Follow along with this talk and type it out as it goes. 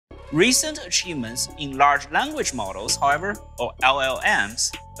Recent achievements in large language models, however, or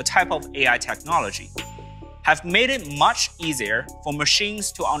LLMs, a type of AI technology, have made it much easier for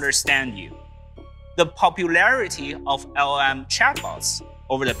machines to understand you. The popularity of LLM chatbots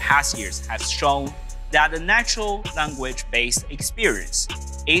over the past years has shown that the natural language-based experience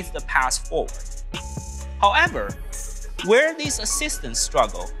is the path forward. However, where these assistants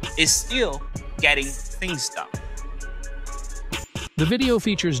struggle is still getting things done. The video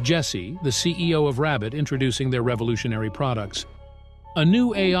features Jesse, the CEO of Rabbit, introducing their revolutionary products. A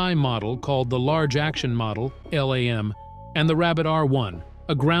new AI model called the Large Action Model, LAM, and the Rabbit R1,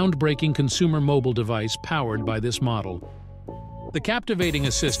 a groundbreaking consumer mobile device powered by this model. The captivating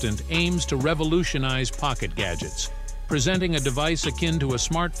assistant aims to revolutionize pocket gadgets, presenting a device akin to a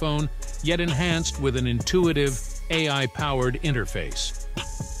smartphone, yet enhanced with an intuitive, AI-powered interface.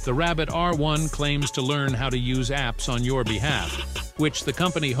 The Rabbit R1 claims to learn how to use apps on your behalf, which the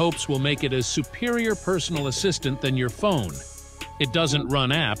company hopes will make it a superior personal assistant than your phone. It doesn't run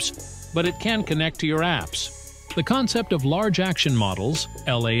apps, but it can connect to your apps. The concept of large action models,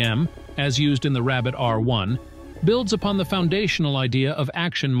 LAM, as used in the Rabbit R1, builds upon the foundational idea of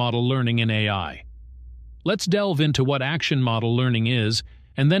action model learning in AI. Let's delve into what action model learning is,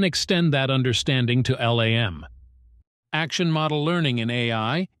 and then extend that understanding to LAM. Action model learning in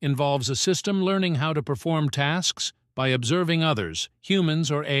AI involves a system learning how to perform tasks by observing others, humans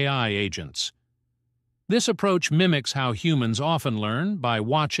or AI agents. This approach mimics how humans often learn by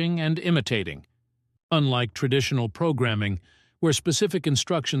watching and imitating. Unlike traditional programming, where specific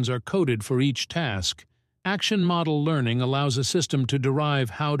instructions are coded for each task, action model learning allows a system to derive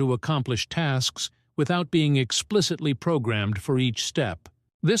how to accomplish tasks without being explicitly programmed for each step.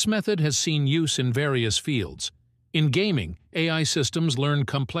 This method has seen use in various fields. In gaming, AI systems learn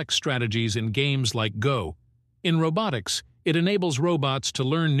complex strategies in games like Go. In robotics, it enables robots to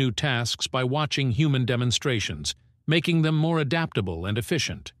learn new tasks by watching human demonstrations, making them more adaptable and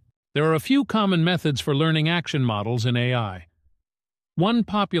efficient. There are a few common methods for learning action models in AI. One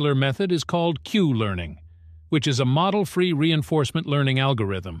popular method is called Q-learning, which is a model-free reinforcement learning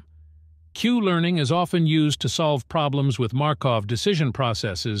algorithm. Q-learning is often used to solve problems with Markov decision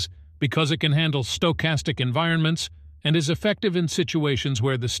processes because it can handle stochastic environments and is effective in situations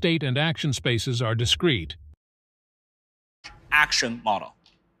where the state and action spaces are discrete. Action model,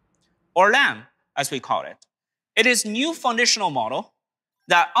 or LAM, as we call it. It is a new foundational model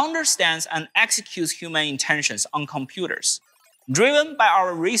that understands and executes human intentions on computers, driven by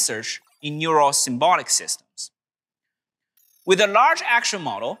our research in neural symbolic systems. With a large action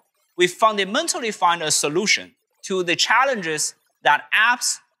model, we fundamentally find a solution to the challenges that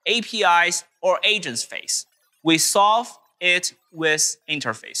apps, APIs, or agents face. We solve it with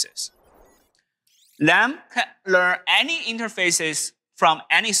interfaces. LAM can learn any interfaces from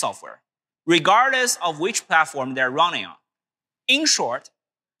any software, regardless of which platform they're running on. In short,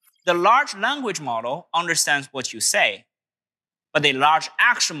 the large language model understands what you say, but the large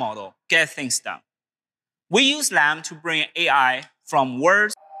action model gets things done. We use LAM to bring AI from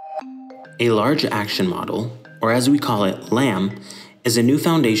words. A large action model, or as we call it, LAM, is a new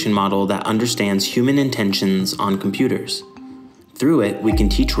foundation model that understands human intentions on computers. Through it, we can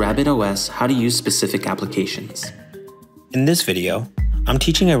teach Rabbit OS how to use specific applications. In this video, I'm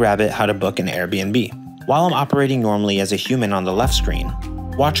teaching a rabbit how to book an Airbnb. While I'm operating normally as a human on the left screen,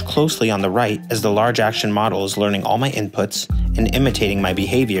 watch closely on the right as the large action model is learning all my inputs and imitating my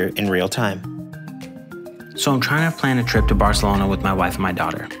behavior in real time. So I'm trying to plan a trip to Barcelona with my wife and my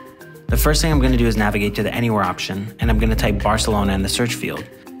daughter. The first thing I'm going to do is navigate to the Anywhere option, and I'm going to type Barcelona in the search field.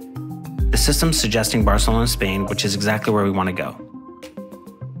 The system's suggesting Barcelona, Spain, which is exactly where we want to go.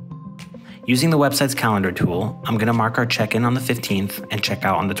 Using the website's calendar tool, I'm going to mark our check-in on the 15th and check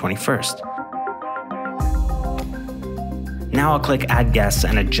out on the 21st. Now I'll click Add Guests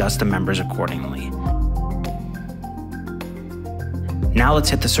and adjust the members accordingly. Now let's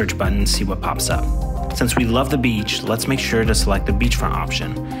hit the search button and see what pops up. Since we love the beach, let's make sure to select the beachfront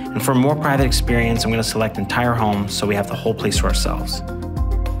option. And for a more private experience, I'm going to select entire home so we have the whole place to ourselves.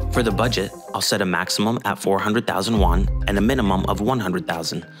 For the budget, I'll set a maximum at 400,000 won and a minimum of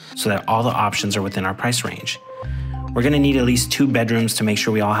 100,000 so that all the options are within our price range. We're going to need at least 2 bedrooms to make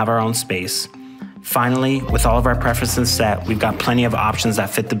sure we all have our own space. Finally, with all of our preferences set, we've got plenty of options that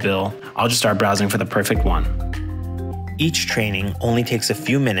fit the bill. I'll just start browsing for the perfect one. Each training only takes a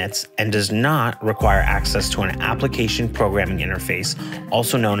few minutes and does not require access to an application programming interface,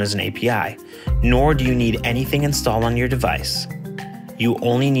 also known as an API, nor do you need anything installed on your device. You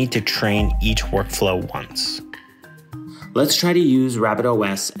only need to train each workflow once. Let's try to use Rabbit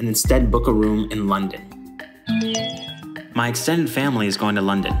OS and instead book a room in London. My extended family is going to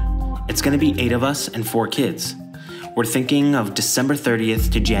London. It's going to be 8 of us and 4 kids. We're thinking of December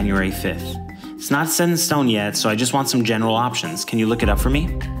 30th to January 5th. It's not set in stone yet, so I just want some general options. Can you look it up for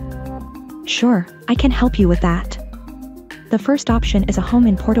me? Sure, I can help you with that. The first option is a home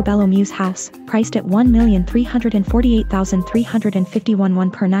in Portobello Mews House, priced at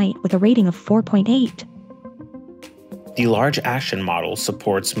 $1,348,351 per night with a rating of 4.8. The large action model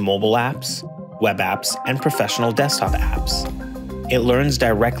supports mobile apps, web apps, and professional desktop apps. It learns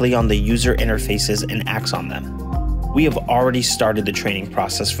directly on the user interfaces and acts on them. We have already started the training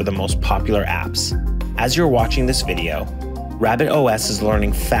process for the most popular apps. As you're watching this video, RabbitOS is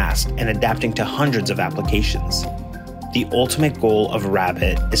learning fast and adapting to hundreds of applications. The ultimate goal of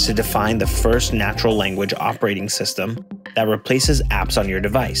Rabbit is to define the first natural language operating system that replaces apps on your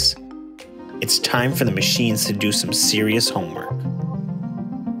device. It's time for the machines to do some serious homework.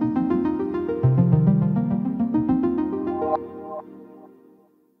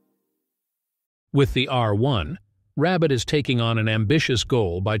 With the R1, Rabbit is taking on an ambitious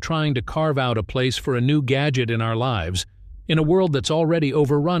goal by trying to carve out a place for a new gadget in our lives in a world that's already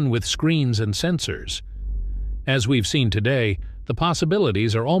overrun with screens and sensors. As we've seen today, the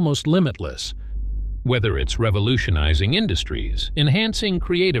possibilities are almost limitless. Whether it's revolutionizing industries, enhancing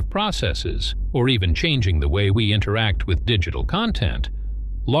creative processes, or even changing the way we interact with digital content,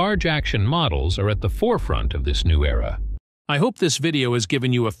 large action models are at the forefront of this new era. I hope this video has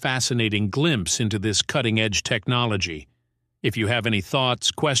given you a fascinating glimpse into this cutting-edge technology. If you have any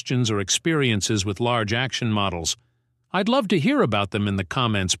thoughts, questions, or experiences with large action models, I'd love to hear about them in the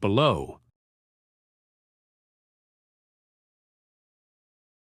comments below.